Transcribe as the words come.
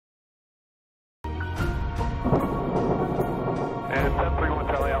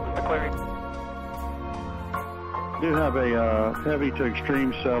do have a heavy to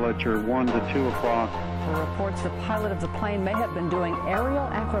extreme cell at your 1 to 2 o'clock. The reports the pilot of the plane may have been doing aerial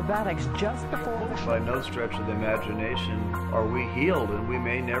acrobatics just before... By no stretch of the imagination are we healed, and we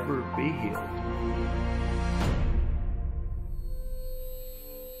may never be healed.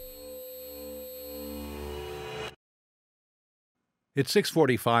 It's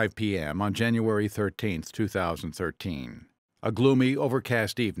 6:45 p.m. on January 13, 2013. A gloomy,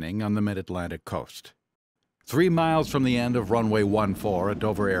 overcast evening on the mid-Atlantic coast. 3 miles from the end of runway 14 at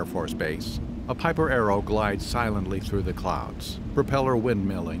Dover Air Force Base, a Piper Arrow glides silently through the clouds, propeller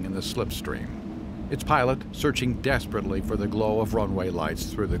windmilling in the slipstream, its pilot searching desperately for the glow of runway lights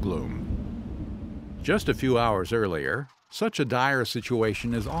through the gloom. Just a few hours earlier, such a dire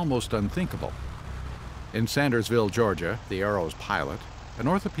situation is almost unthinkable. In Sandersville, Georgia, the Arrow's pilot, an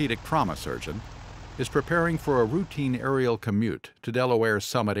orthopedic trauma surgeon, is preparing for a routine aerial commute to Delaware's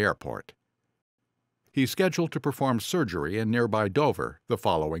Summit Airport. He's scheduled to perform surgery in nearby Dover the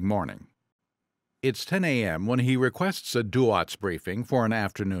following morning. It's 10 a.m. when he requests a DUATS briefing for an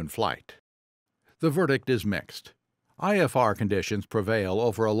afternoon flight. The verdict is mixed. IFR conditions prevail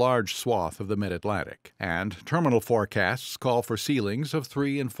over a large swath of the mid-Atlantic, and terminal forecasts call for ceilings of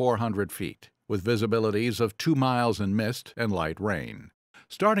 300 and 400 feet, with visibilities of 2 miles in mist and light rain.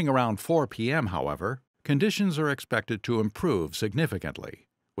 Starting around 4 p.m., however, conditions are expected to improve significantly,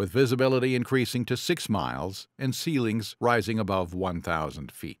 with visibility increasing to 6 miles and ceilings rising above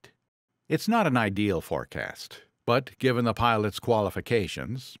 1,000 feet. It's not an ideal forecast, but given the pilot's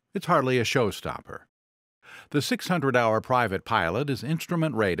qualifications, it's hardly a showstopper. The 600-hour private pilot is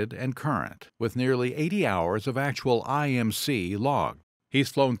instrument-rated and current, with nearly 80 hours of actual IMC logged. He's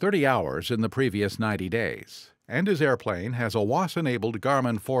flown 30 hours in the previous 90 days, and his airplane has a WAAS-enabled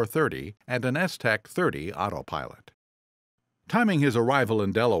Garmin 430 and an STEC 30 autopilot. Timing his arrival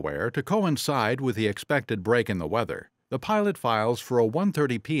in Delaware to coincide with the expected break in the weather, the pilot files for a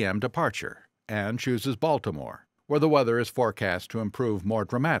 1:30 p.m. departure and chooses Baltimore, where the weather is forecast to improve more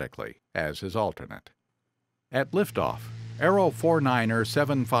dramatically, as his alternate. At liftoff, Arrow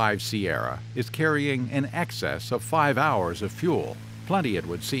 49er75 Sierra is carrying in excess of 5 hours of fuel, plenty it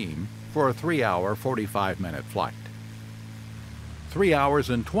would seem, for a 3-hour, 45-minute flight. 3 hours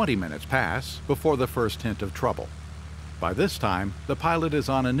and 20 minutes pass before the first hint of trouble. By this time, the pilot is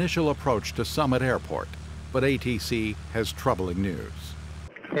on initial approach to Summit Airport, but ATC has troubling news.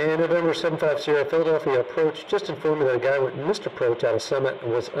 And November 75 Sierra, Philadelphia approach just informed me that a guy missed approach out of Summit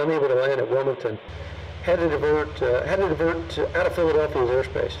and was unable to land at Wilmington. Had to divert out of Philadelphia's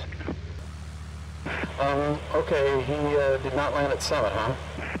airspace. Okay, he did not land at Summit, huh?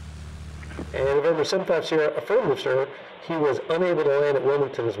 And November 75 Sierra, affirmative, sir, he was unable to land at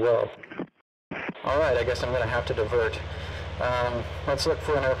Wilmington as well. All right, I guess I'm going to have to divert. Let's look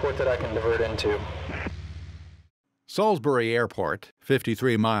for an airport that I can divert into. Salisbury Airport,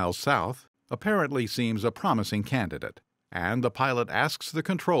 53 miles south, apparently seems a promising candidate, and the pilot asks the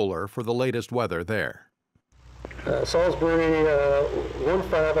controller for the latest weather there. Salisbury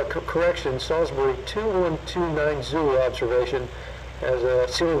 15, Salisbury 21290 Zulu observation has a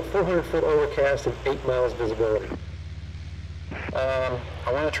ceiling 400-foot overcast and 8 miles visibility. I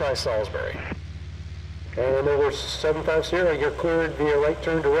want to try Salisbury. And over 75 Sierra, you're cleared via right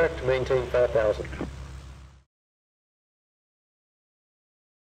turn direct to maintain 5,000.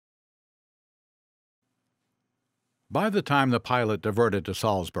 By the time the pilot diverted to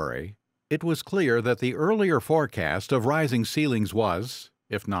Salisbury, it was clear that the earlier forecast of rising ceilings was,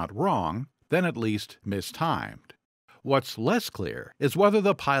 if not wrong, then at least mistimed. What's less clear is whether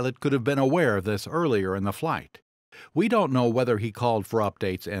the pilot could have been aware of this earlier in the flight. We don't know whether he called for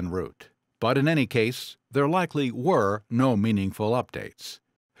updates en route, but in any case, there likely were no meaningful updates.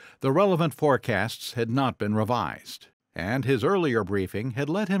 The relevant forecasts had not been revised, and his earlier briefing had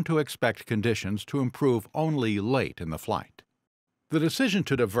led him to expect conditions to improve only late in the flight. The decision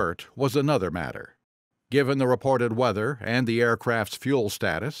to divert was another matter. Given the reported weather and the aircraft's fuel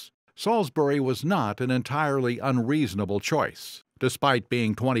status, Salisbury was not an entirely unreasonable choice, despite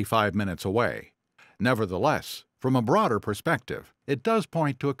being 25 minutes away. Nevertheless, from a broader perspective, it does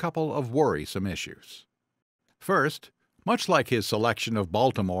point to a couple of worrisome issues. First, much like his selection of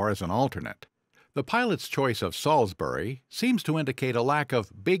Baltimore as an alternate, the pilot's choice of Salisbury seems to indicate a lack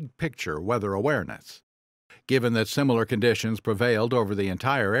of big-picture weather awareness. Given that similar conditions prevailed over the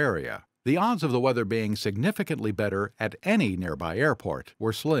entire area, the odds of the weather being significantly better at any nearby airport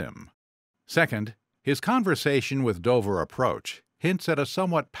were slim. Second, his conversation with Dover Approach hints at a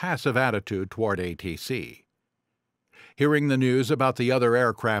somewhat passive attitude toward ATC. Hearing the news about the other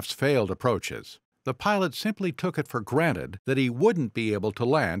aircraft's failed approaches, the pilot simply took it for granted that he wouldn't be able to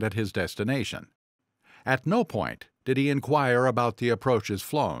land at his destination. At no point did he inquire about the approaches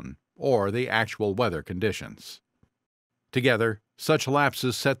flown or the actual weather conditions. Together, such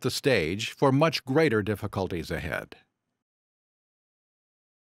lapses set the stage for much greater difficulties ahead.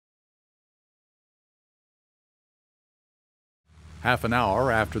 Half an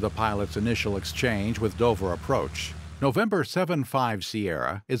hour after the pilot's initial exchange with Dover approach, November 75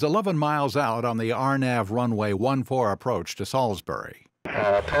 Sierra is 11 miles out on the RNAV runway 14 approach to Salisbury.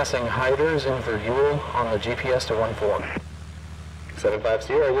 Passing Hiders in Verdure on the GPS to 14. 75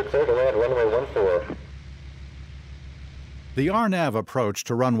 Sierra, you're clear to land runway 14. The RNAV approach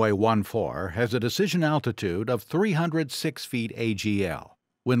to runway 14 has a decision altitude of 306 feet AGL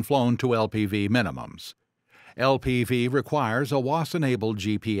when flown to LPV minimums. LPV requires a WAAS-enabled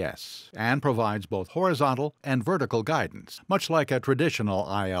GPS and provides both horizontal and vertical guidance, much like a traditional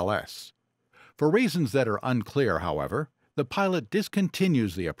ILS. For reasons that are unclear, however, the pilot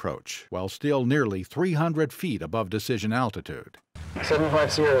discontinues the approach while still nearly 300 feet above decision altitude.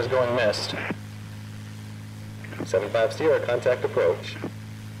 75 Sierra is going missed. 75 Sierra, contact approach.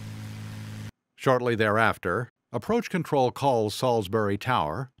 Shortly thereafter, Approach Control calls Salisbury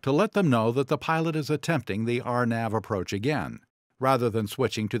Tower to let them know that the pilot is attempting the RNAV approach again, rather than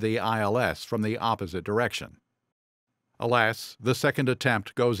switching to the ILS from the opposite direction. Alas, the second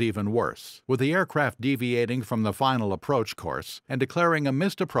attempt goes even worse, with the aircraft deviating from the final approach course and declaring a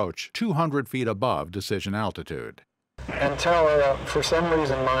missed approach 200 feet above decision altitude. And Tower, for some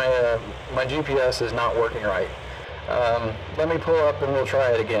reason my GPS is not working right. Let me pull up and we'll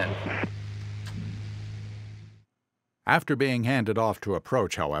try it again. After being handed off to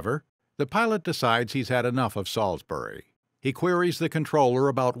approach, however, the pilot decides he's had enough of Salisbury. He queries the controller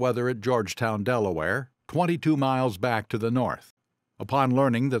about weather at Georgetown, Delaware, 22 miles back to the north. Upon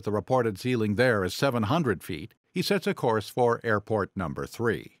learning that the reported ceiling there is 700 feet, he sets a course for airport number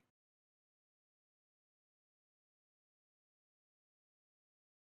 3.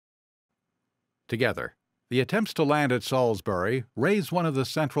 Together, the attempts to land at Salisbury raise one of the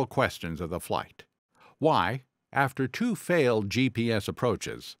central questions of the flight. Why, after 2 failed GPS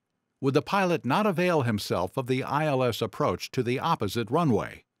approaches, would the pilot not avail himself of the ILS approach to the opposite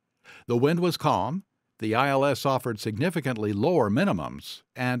runway? The wind was calm, the ILS offered significantly lower minimums,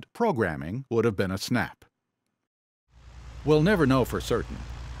 and programming would have been a snap. We'll never know for certain,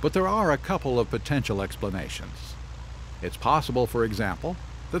 but there are a couple of potential explanations. It's possible, for example,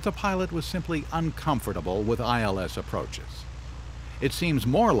 that the pilot was simply uncomfortable with ILS approaches. It seems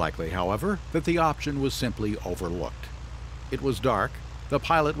more likely, however, that the option was simply overlooked. It was dark, the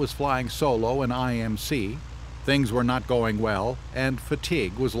pilot was flying solo in IMC, things were not going well, and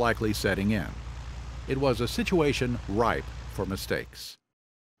fatigue was likely setting in. It was a situation ripe for mistakes.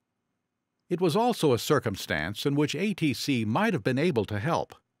 It was also a circumstance in which ATC might have been able to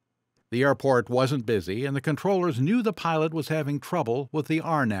help. The airport wasn't busy, and the controllers knew the pilot was having trouble with the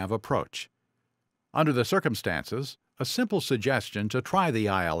RNAV approach. Under the circumstances, a simple suggestion to try the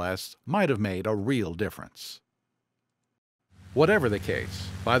ILS might have made a real difference. Whatever the case,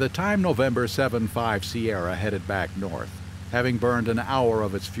 by the time November 75 Sierra headed back north, having burned an hour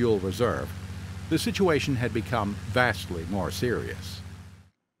of its fuel reserve, the situation had become vastly more serious.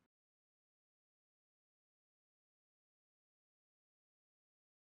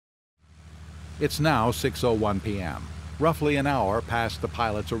 It's now 6:01 p.m., roughly an hour past the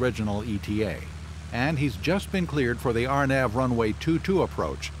pilot's original ETA, and he's just been cleared for the RNAV runway 22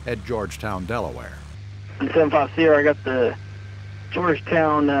 approach at Georgetown, Delaware. 75 Sierra, I got the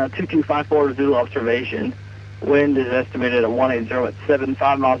Georgetown 2254 Zulu observation. Wind is estimated at 180 at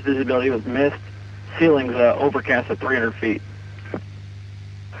 75 miles. Visibility was missed. Ceiling's overcast at 300 feet.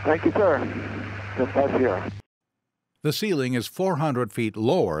 Thank you, sir. 75 Sierra. The ceiling is 400 feet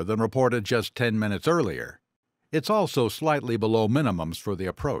lower than reported just 10 minutes earlier. It's also slightly below minimums for the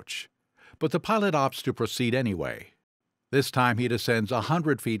approach. But the pilot opts to proceed anyway. This time he descends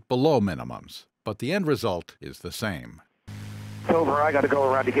 100 feet below minimums, but the end result is the same. It's over. I got to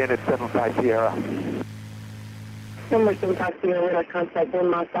go around again at 75 Sierra. Number 75 Sierra, radar contact 1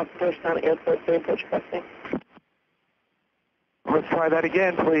 mile south of Georgetown Airport, 3 approach requesting. Let's try that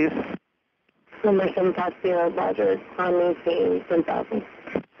again, please. Number 75 Sierra, Roger, time maintain 10,000.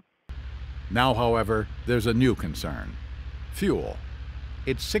 Now, however, there's a new concern. Fuel.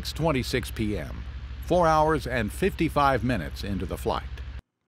 It's 6:26 p.m., 4 hours and 55 minutes into the flight.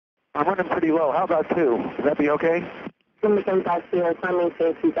 I'm running pretty low. How about 2? Would that be okay? Number 75 Sierra, time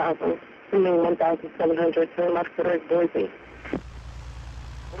maintain 2,000. Swimming 1,700, turn left quarter, Boise.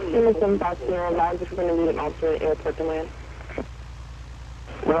 Number 75 Sierra, Roger, we're going to need an alternate airport to land.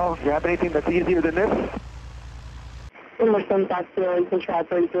 Well, do you have anything that's easier than this? Number 75 Sierra, you can try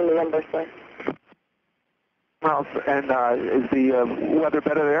 32 November, sir. miles. And is the weather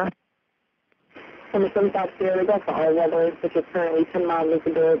better there? From the 75 Sierra, that's all weather, which is currently 10 mile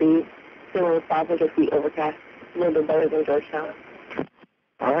visibility, ceiling 500 feet overcast, a little bit better than Georgetown.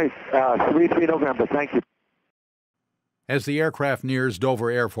 All right, 3-3 November, thank you. As the aircraft nears Dover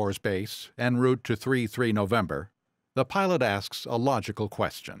Air Force Base en route to 3-3 November, the pilot asks a logical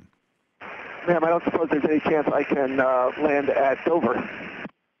question. Ma'am, I don't suppose there's any chance I can land at Dover?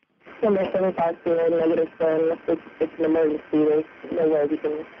 Number 75 Sierra, negative 7. It's an emergency. There's no way we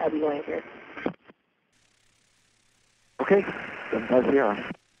can have you land here. Okay, 75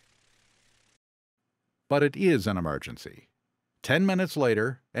 Sierra. But it is an emergency. 10 minutes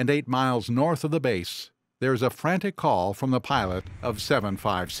later, and 8 miles north of the base, there's a frantic call from the pilot of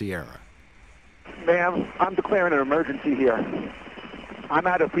 75 Sierra. Ma'am, I'm declaring an emergency here. I'm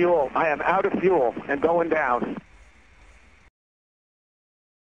out of fuel. I am out of fuel and going down.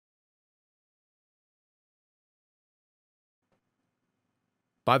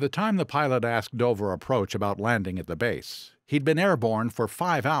 By the time the pilot asked Dover Approach about landing at the base, he'd been airborne for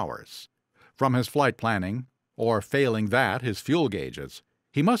 5 hours. From his flight planning, or failing that, his fuel gauges,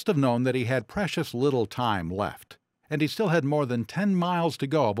 he must have known that he had precious little time left, and he still had more than 10 miles to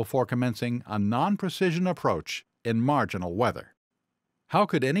go before commencing a non-precision approach in marginal weather. How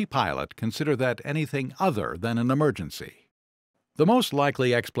could any pilot consider that anything other than an emergency? The most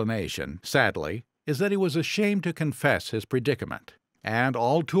likely explanation, sadly, is that he was ashamed to confess his predicament, and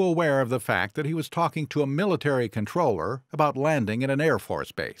all too aware of the fact that he was talking to a military controller about landing at an Air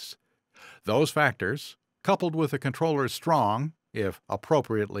Force base. Those factors, coupled with the controller's strong, if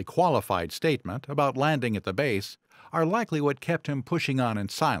appropriately qualified statement about landing at the base, are likely what kept him pushing on in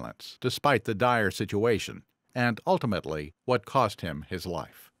silence despite the dire situation, and ultimately what cost him his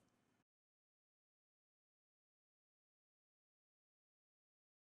life.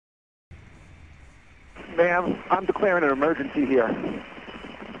 Ma'am, I'm declaring an emergency here.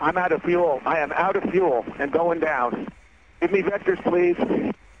 I'm out of fuel. I am out of fuel and going down. Give me vectors, please.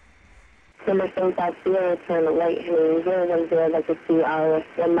 Number 75 Sierra, turn right, heading 010, like to see our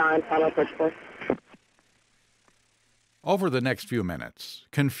 19 final approach course. Over the next few minutes,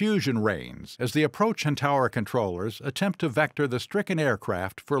 confusion reigns as the approach and tower controllers attempt to vector the stricken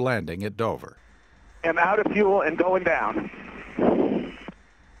aircraft for landing at Dover. I'm out of fuel and going down.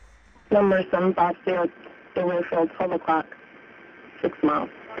 Number 75 Sierra, Dover Field, 12 o'clock, 6 miles.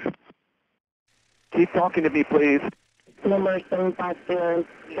 Keep talking to me, please. Number 75 Sierra,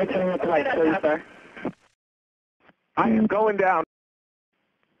 returning at the right, please, sir. I am going down.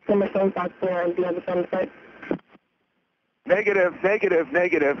 Number 75 Sierra, do you have a phone site? Negative, negative,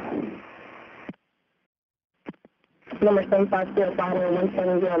 negative. Number 75 Sierra, final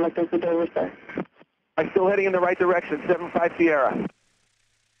 170, like to see Dover, sir. I'm still heading in the right direction, 75 Sierra.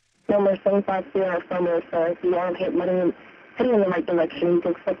 Number 75 Sierra, affirmative, sir. If you aren't heading in the right direction, you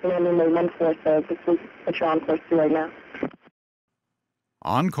can expect to land in the 14, sir. This is what you're on course to right now.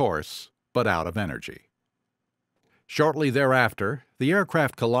 On course, but out of energy. Shortly thereafter, the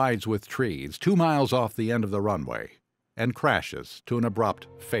aircraft collides with trees 2 miles off the end of the runway and crashes to an abrupt,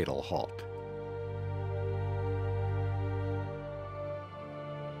 fatal halt.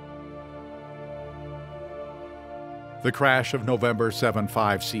 The crash of November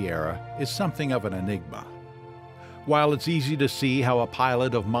 75 Sierra is something of an enigma. While it's easy to see how a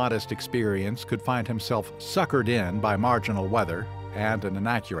pilot of modest experience could find himself suckered in by marginal weather and an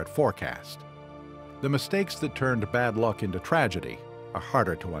inaccurate forecast, the mistakes that turned bad luck into tragedy are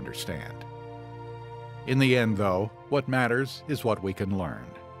harder to understand. In the end, though, what matters is what we can learn.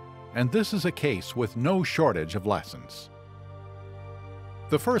 And this is a case with no shortage of lessons.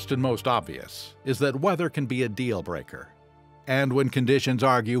 The first and most obvious is that weather can be a deal breaker. And when conditions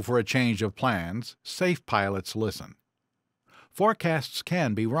argue for a change of plans, safe pilots listen. Forecasts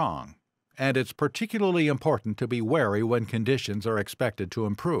can be wrong, and it's particularly important to be wary when conditions are expected to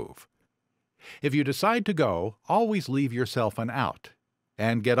improve. If you decide to go, always leave yourself an out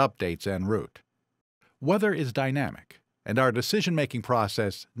and get updates en route. Weather is dynamic, and our decision-making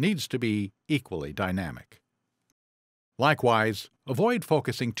process needs to be equally dynamic. Likewise, avoid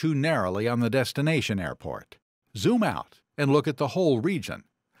focusing too narrowly on the destination airport. Zoom out and look at the whole region.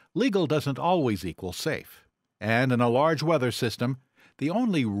 Legal doesn't always equal safe, and in a large weather system, the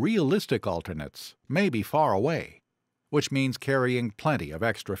only realistic alternates may be far away, which means carrying plenty of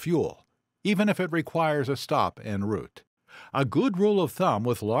extra fuel, even if it requires a stop en route. A good rule of thumb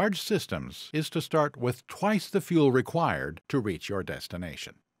with large systems is to start with twice the fuel required to reach your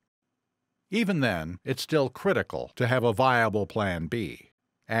destination. Even then, it's still critical to have a viable plan B,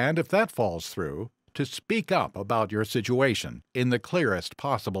 and if that falls through, to speak up about your situation in the clearest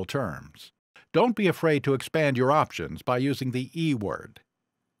possible terms. Don't be afraid to expand your options by using the E word.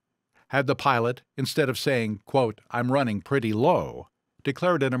 Had the pilot, instead of saying, quote, "I'm running pretty low,"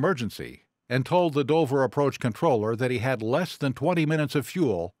 declared an emergency and told the Dover approach controller that he had less than 20 minutes of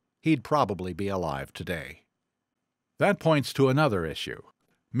fuel, he'd probably be alive today. That points to another issue.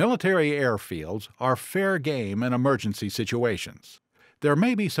 Military airfields are fair game in emergency situations. There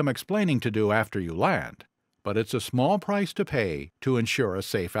may be some explaining to do after you land, but it's a small price to pay to ensure a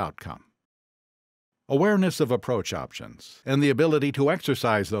safe outcome. Awareness of approach options and the ability to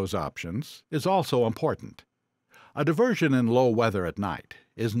exercise those options is also important. A diversion in low weather at night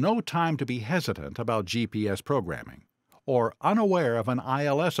is no time to be hesitant about GPS programming or unaware of an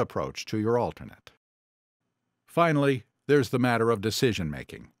ILS approach to your alternate. Finally, there's the matter of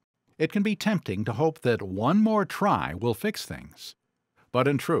decision-making. It can be tempting to hope that one more try will fix things. But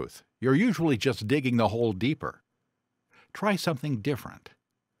in truth, you're usually just digging the hole deeper. Try something different.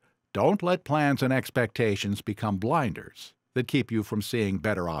 Don't let plans and expectations become blinders that keep you from seeing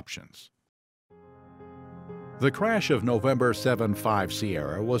better options. The crash of November 7-5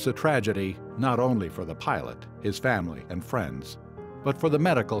 Sierra was a tragedy not only for the pilot, his family, and friends, but for the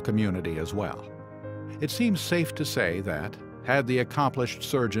medical community as well. It seems safe to say that, had the accomplished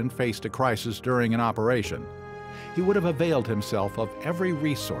surgeon faced a crisis during an operation, he would have availed himself of every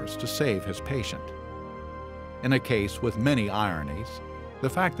resource to save his patient. In a case with many ironies, the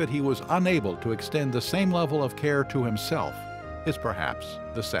fact that he was unable to extend the same level of care to himself is perhaps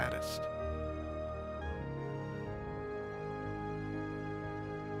the saddest.